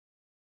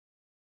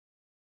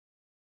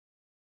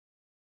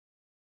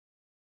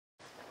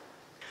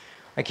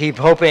I keep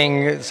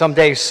hoping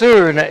someday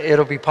soon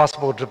it'll be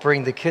possible to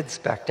bring the kids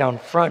back down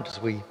front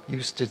as we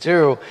used to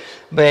do.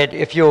 But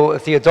if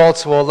the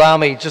adults will allow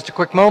me just a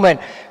quick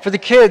moment. For the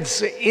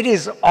kids, it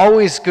is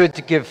always good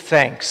to give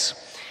thanks.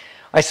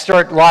 I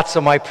start lots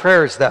of my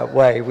prayers that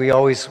way. We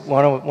always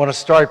want to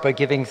start by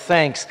giving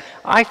thanks.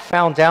 I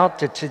found out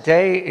that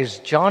today is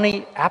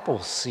Johnny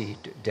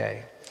Appleseed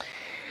Day.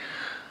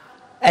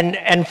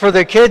 And for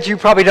the kids, you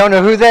probably don't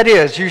know who that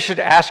is. You should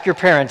ask your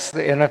parents,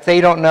 and if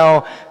they don't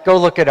know, go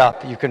look it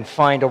up. You can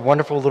find a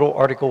wonderful little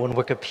article in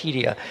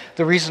Wikipedia.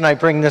 The reason I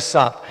bring this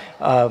up,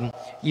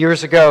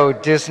 years ago,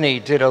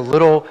 Disney did a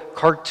little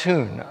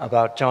cartoon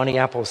about Johnny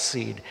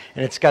Appleseed,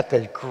 and it's got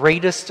the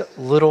greatest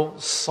little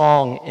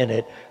song in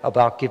it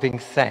about giving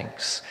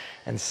thanks.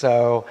 And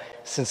so,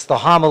 since the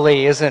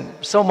homily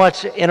isn't so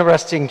much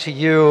interesting to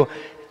you,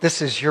 this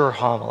is your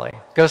homily.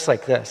 It goes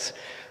like this.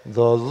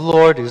 The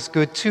Lord is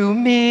good to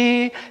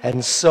me,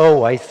 and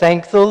so I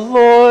thank the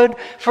Lord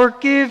for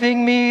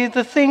giving me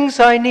the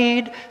things I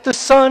need, the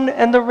sun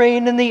and the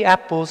rain and the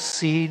apple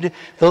seed.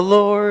 The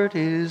Lord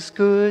is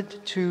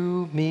good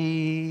to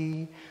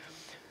me. You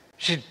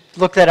should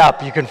look that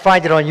up. You can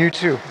find it on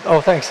YouTube.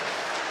 Oh, thanks.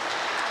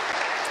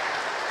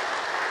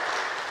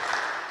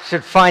 You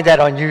should find that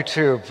on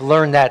YouTube.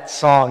 Learn that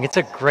song. It's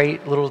a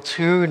great little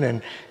tune,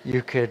 and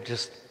you could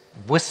just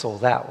whistle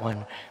that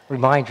one.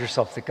 Remind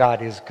yourself that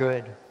God is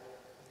good.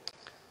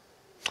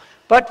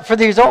 But for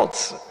the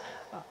adults,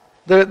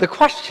 the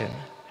question,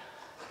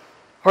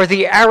 are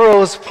the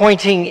arrows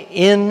pointing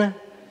in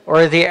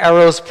or are the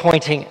arrows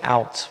pointing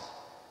out?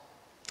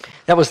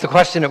 That was the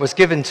question that was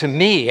given to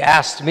me,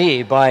 asked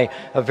me by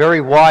a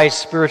very wise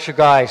spiritual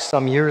guy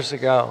some years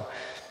ago.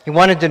 He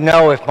wanted to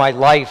know if my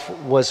life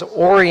was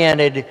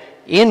oriented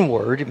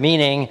inward,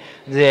 meaning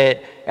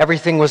that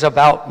everything was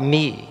about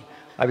me.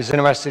 I was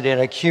interested in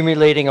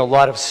accumulating a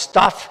lot of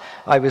stuff.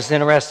 I was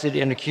interested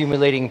in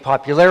accumulating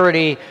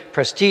popularity,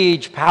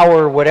 prestige,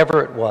 power,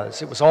 whatever it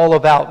was. It was all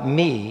about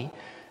me.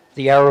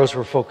 The arrows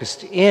were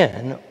focused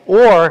in.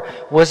 Or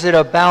was it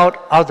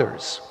about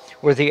others?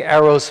 Were the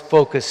arrows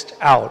focused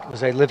out?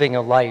 Was I living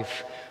a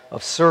life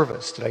of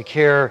service? Did I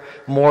care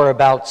more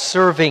about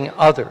serving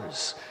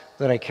others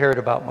than I cared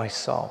about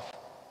myself?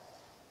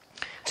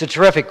 It's a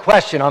terrific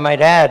question. I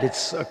might add,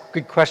 it's a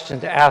good question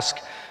to ask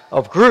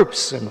of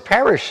groups and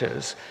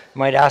parishes. You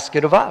might ask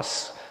it of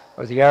us.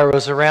 Are the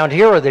arrows around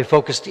here? Are they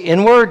focused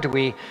inward? Do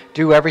we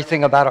do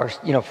everything about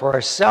for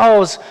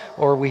ourselves,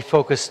 or are we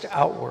focused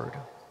outward?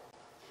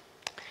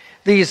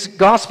 These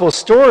gospel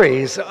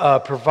stories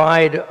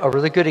provide a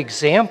really good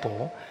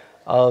example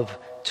of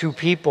two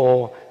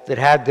people that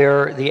had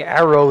the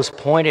arrows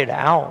pointed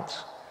out.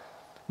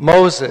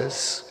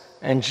 Moses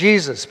and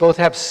Jesus both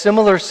have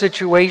similar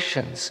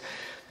situations.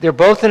 They're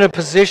both in a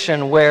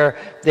position where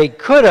they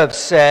could have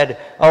said,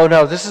 oh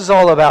no, this is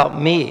all about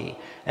me.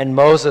 And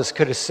Moses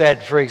could have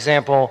said, for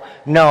example,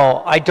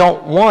 no, I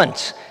don't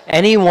want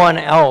anyone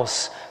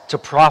else to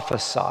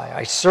prophesy.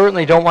 I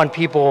certainly don't want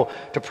people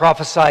to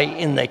prophesy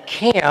in the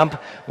camp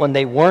when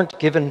they weren't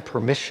given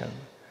permission.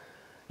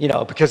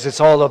 Because it's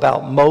all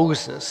about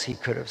Moses, he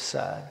could have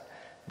said.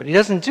 But he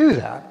doesn't do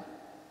that.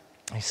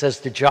 He says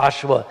to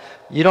Joshua,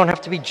 you don't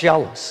have to be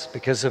jealous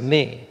because of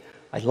me.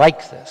 I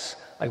like this.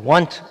 I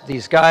want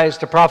these guys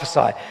to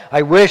prophesy.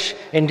 I wish,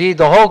 indeed,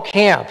 the whole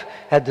camp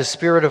had the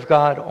Spirit of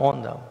God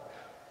on them.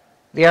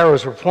 The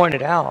arrows were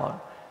pointed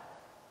out.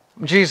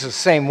 Jesus,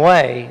 same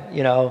way,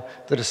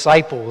 the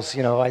disciples,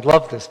 I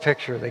love this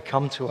picture. They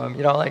come to him,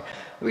 like,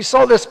 we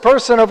saw this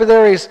person over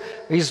there.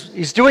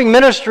 He's doing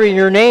ministry in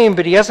your name,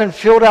 but he hasn't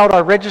filled out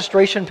our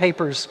registration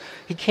papers.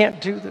 He can't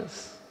do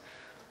this.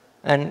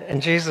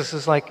 And Jesus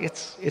is like,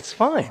 it's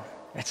fine.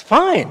 It's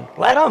fine.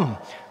 Let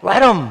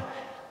him.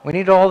 We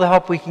need all the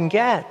help we can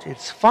get.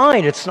 It's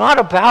fine. It's not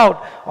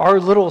about our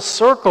little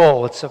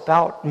circle. It's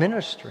about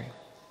ministry.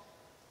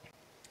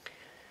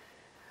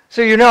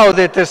 So you know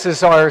that this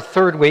is our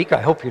third week, I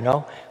hope you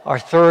know, our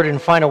third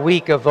and final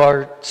week of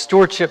our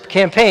stewardship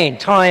campaign,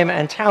 time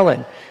and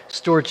talent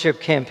stewardship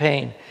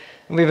campaign.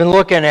 And we've been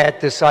looking at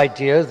this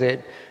idea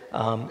that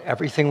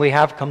everything we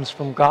have comes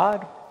from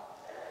God.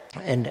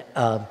 And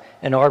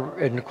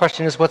the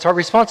question is, what's our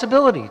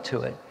responsibility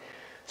to it?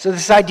 So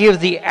this idea of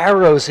the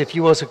arrows, if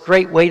you will, is a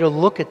great way to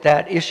look at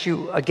that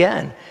issue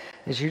again.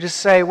 Is you just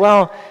say,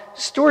 well,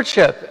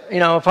 stewardship,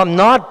 if I'm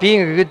not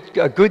being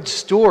a good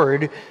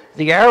steward,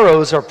 the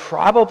arrows are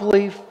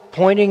probably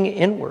pointing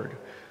inward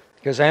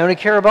because I only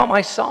care about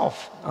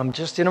myself. I'm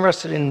just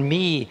interested in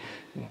me,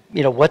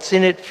 what's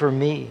in it for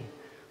me.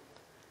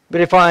 But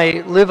if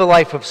I live a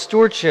life of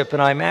stewardship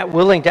and I'm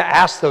willing to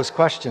ask those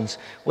questions,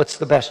 what's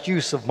the best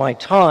use of my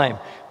time?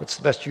 What's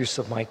the best use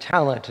of my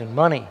talent and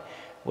money?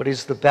 What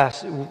is the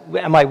best?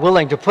 Am I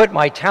willing to put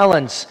my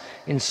talents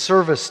in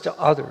service to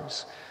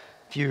others?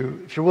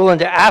 If you're willing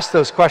to ask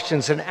those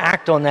questions and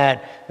act on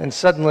that, then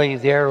suddenly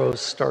the arrows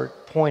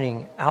start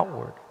pointing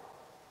outward.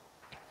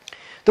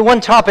 The one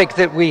topic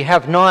that we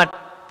have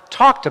not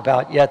talked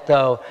about yet,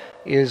 though,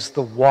 is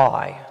the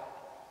why.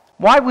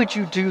 Why would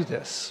you do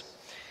this?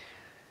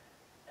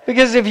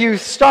 Because if you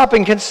stop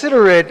and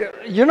consider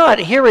it, you're not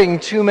hearing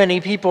too many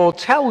people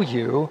tell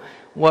you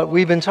what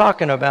we've been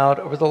talking about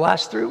over the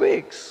last 3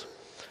 weeks.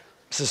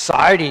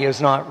 Society is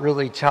not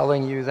really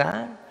telling you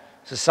that.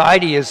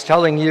 Society is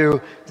telling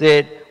you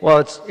that,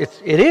 well,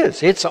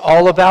 it's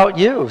all about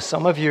you.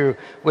 Some of you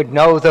would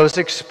know those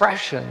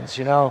expressions,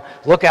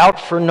 look out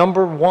for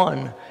number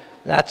one.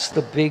 That's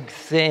the big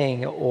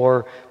thing.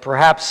 Or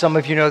perhaps some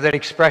of you know that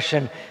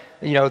expression,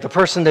 the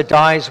person that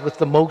dies with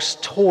the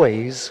most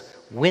toys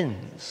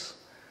wins.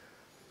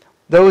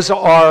 Those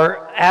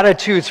are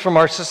attitudes from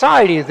our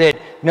society that,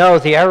 no,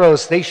 the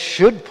arrows, they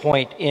should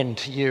point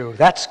into you.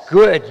 That's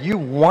good. You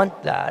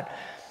want that.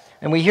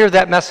 And we hear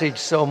that message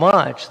so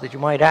much that you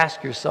might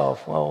ask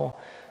yourself, well,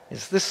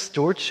 is this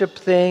stewardship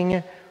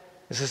thing,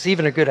 is this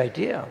even a good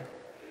idea?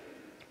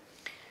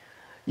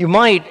 You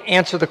might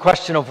answer the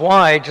question of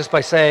why just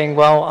by saying,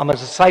 well, I'm a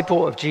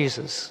disciple of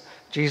Jesus.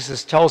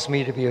 Jesus tells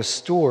me to be a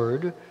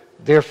steward,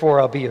 therefore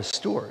I'll be a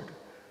steward.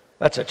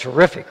 That's a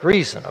terrific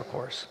reason, of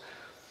course.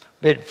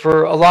 But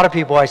for a lot of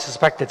people, I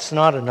suspect it's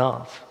not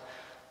enough.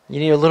 You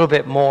need a little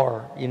bit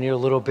more. You need a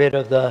little bit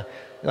of the,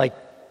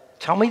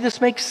 tell me this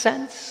makes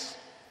sense.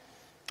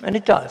 And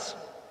it does.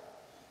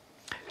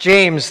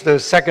 James, the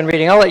second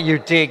reading, I'll let you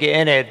dig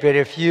in it, but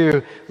if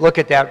you look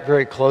at that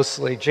very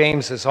closely,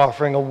 James is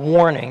offering a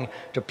warning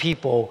to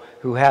people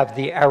who have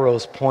the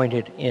arrows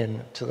pointed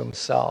in to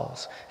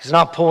themselves. He's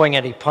not pulling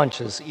any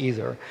punches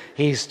either.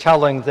 He's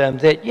telling them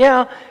that,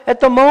 yeah, at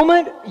the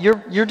moment,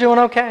 you're doing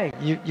okay.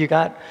 You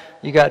got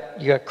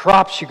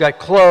crops, you got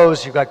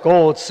clothes, you got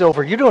gold,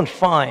 silver. You're doing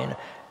fine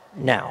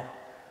now,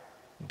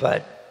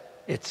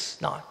 but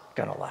it's not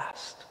going to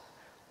last.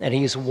 And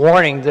he's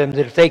warning them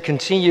that if they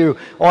continue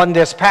on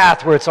this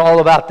path where it's all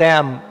about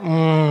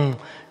them,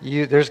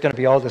 there's going to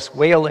be all this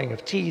wailing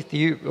of teeth.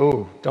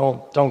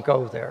 Don't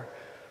go there.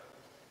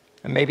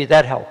 And maybe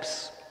that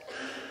helps.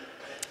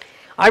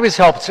 I was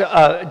helped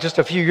just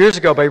a few years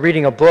ago by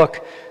reading a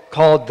book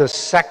called The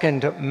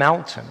Second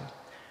Mountain.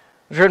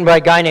 It was written by a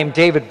guy named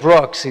David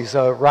Brooks. He's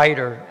a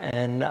writer.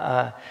 And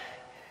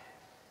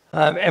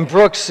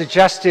Brooks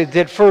suggested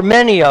that for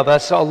many of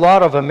us, a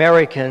lot of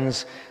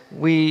Americans,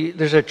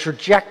 there's a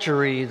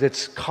trajectory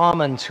that's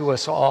common to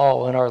us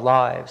all in our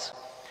lives.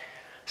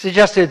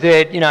 Suggested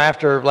that,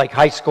 after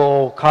high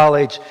school,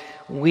 college,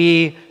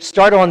 we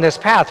start on this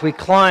path. We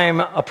climb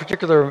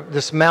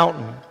this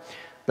mountain.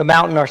 The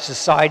mountain our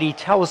society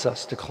tells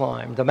us to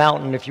climb. The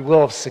mountain, if you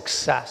will, of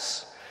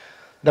success.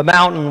 The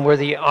mountain where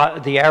the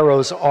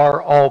arrows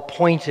are all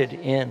pointed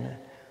in.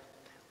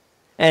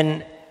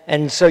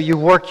 And so you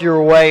work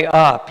your way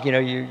up.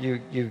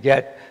 You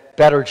get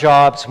better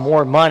jobs,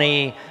 more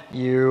money,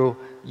 you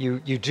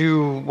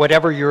do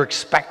whatever you're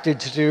expected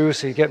to do,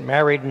 so you get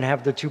married and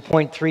have the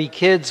 2.3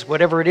 kids,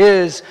 whatever it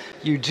is,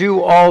 you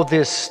do all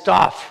this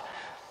stuff.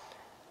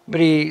 But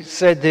he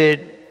said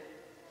that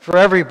for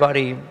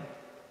everybody,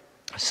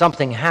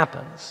 something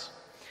happens.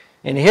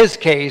 In his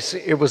case,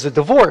 it was a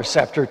divorce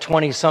after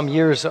 20-some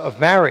years of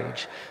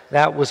marriage.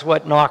 That was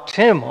what knocked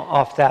him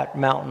off that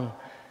mountain.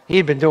 He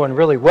had been doing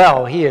really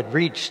well. He had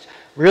reached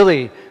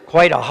really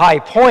quite a high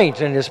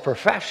point in his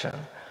profession,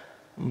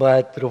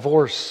 but the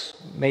divorce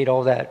made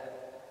all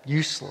that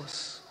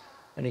useless,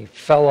 and he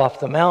fell off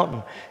the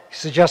mountain. He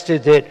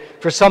suggested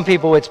that for some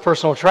people it's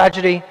personal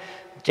tragedy,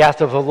 death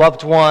of a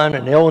loved one,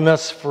 an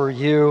illness for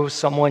you,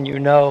 someone you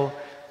know,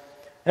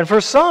 and for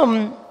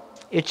some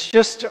it's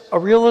just a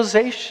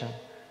realization.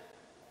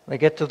 They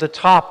get to the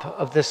top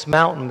of this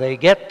mountain. They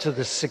get to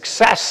the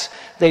success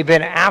they've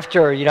been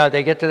after.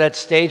 They get to that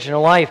stage in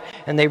life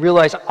and they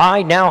realize,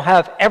 I now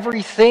have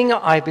everything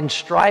I've been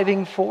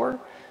striving for,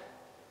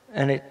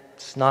 and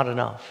it's not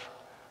enough.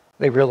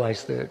 They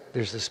realize that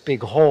there's this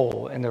big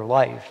hole in their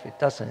life. It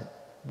doesn't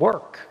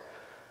work.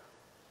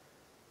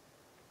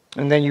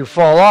 And then you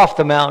fall off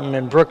the mountain,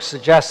 and Brooks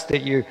suggests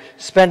that you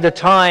spend the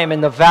time in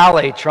the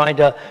valley trying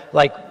to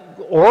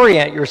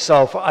orient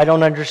yourself. I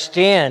don't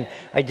understand.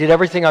 I did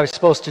everything I was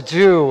supposed to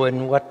do,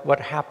 and what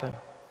happened?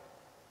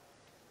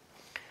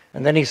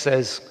 And then he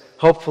says,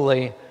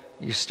 hopefully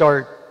you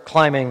start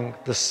climbing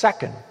the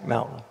second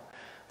mountain.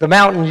 The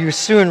mountain you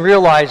soon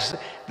realize,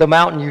 the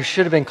mountain you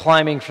should have been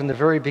climbing from the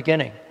very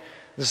beginning.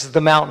 This is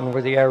the mountain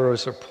where the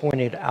arrows are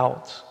pointed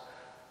out,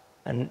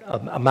 and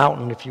a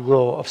mountain, if you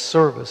will, of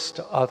service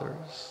to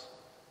others.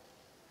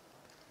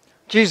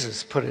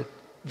 Jesus put it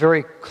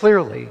very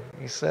clearly.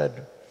 He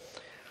said,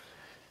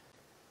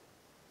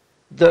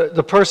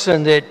 the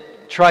person that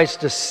tries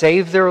to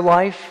save their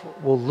life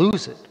will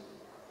lose it.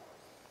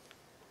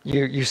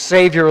 You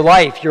save your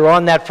life. You're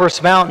on that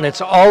first mountain.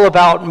 It's all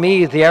about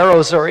me. The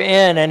arrows are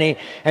in.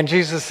 And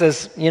Jesus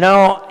says, you're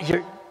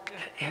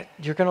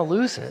going to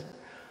lose it.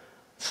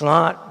 It's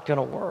not going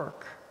to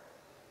work.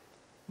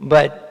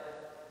 But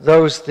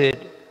those that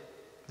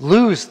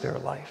lose their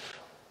life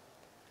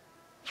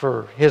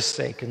for his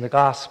sake in the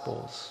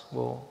Gospels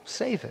will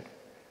save it.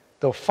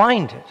 They'll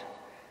find it.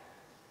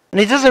 And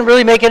it doesn't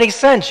really make any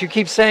sense. You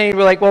keep saying,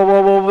 we're like,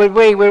 well,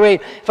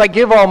 wait. If I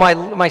give all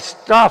my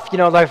stuff,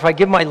 if I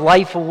give my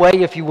life away,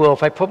 if you will,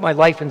 if I put my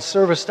life in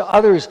service to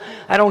others,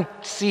 I don't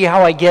see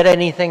how I get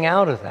anything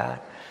out of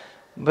that.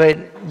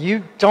 But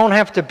you don't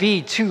have to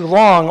be too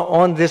long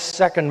on this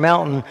second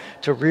mountain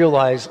to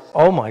realize,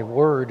 oh my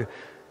word,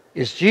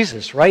 is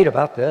Jesus right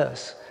about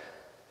this?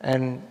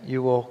 And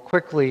you will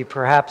quickly,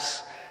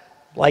 perhaps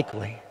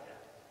likely,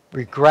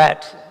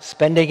 regret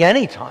spending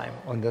any time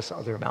on this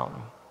other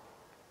mountain.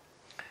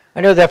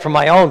 I know that from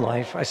my own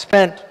life. I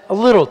spent a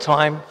little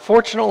time,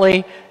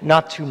 fortunately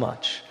not too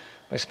much.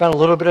 I spent a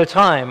little bit of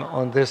time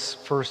on this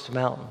first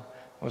mountain.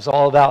 It was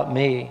all about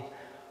me.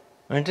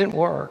 And it didn't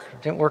work.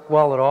 It didn't work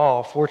well at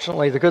all.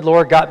 Fortunately, the good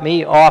Lord got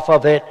me off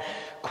of it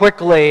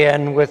quickly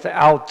and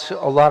without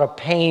a lot of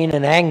pain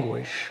and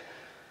anguish.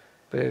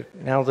 But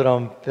now that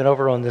I've been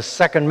over on this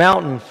second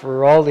mountain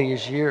for all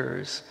these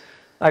years,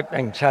 I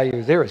can tell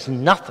you there is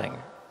nothing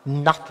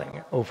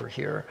over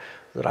here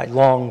that I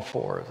long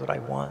for, that I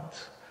want,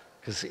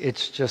 because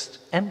it's just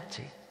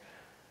empty.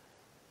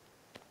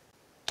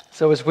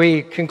 So as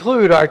we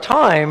conclude our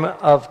time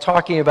of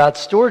talking about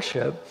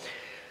stewardship,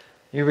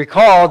 you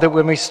recall that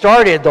when we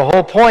started, the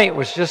whole point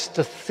was just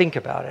to think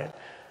about it,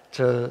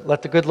 to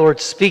let the good Lord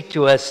speak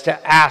to us,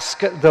 to ask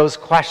those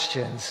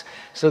questions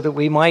so that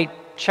we might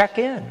check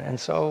in. And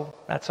so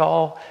that's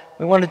all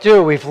we want to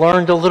do. We've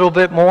learned a little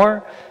bit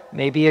more.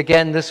 Maybe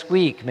again this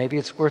week, maybe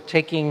it's worth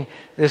taking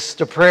this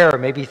to prayer,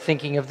 maybe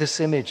thinking of this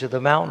image of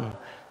the mountain.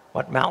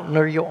 What mountain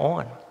are you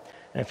on?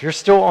 And if you're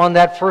still on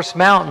that first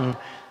mountain,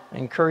 I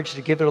encourage you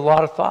to give it a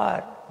lot of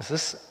thought. Is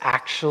this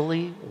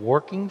actually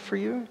working for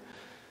you?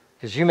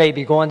 Because you may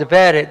be going to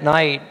bed at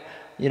night,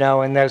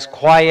 in those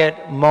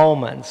quiet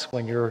moments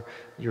when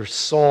your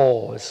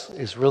soul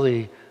is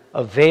really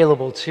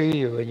available to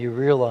you and you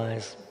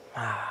realize,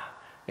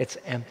 it's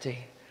empty.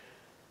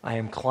 I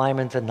am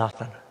climbing to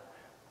nothing.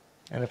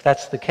 And if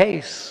that's the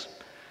case,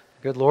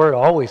 the good Lord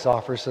always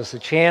offers us a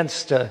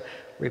chance to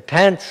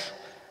repent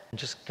and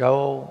just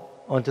go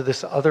onto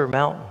this other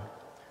mountain,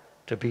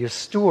 to be a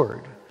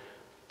steward,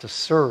 to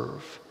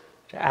serve,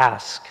 to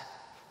ask,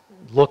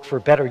 look for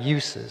better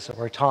uses of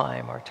our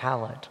time, our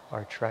talent,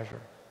 our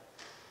treasure.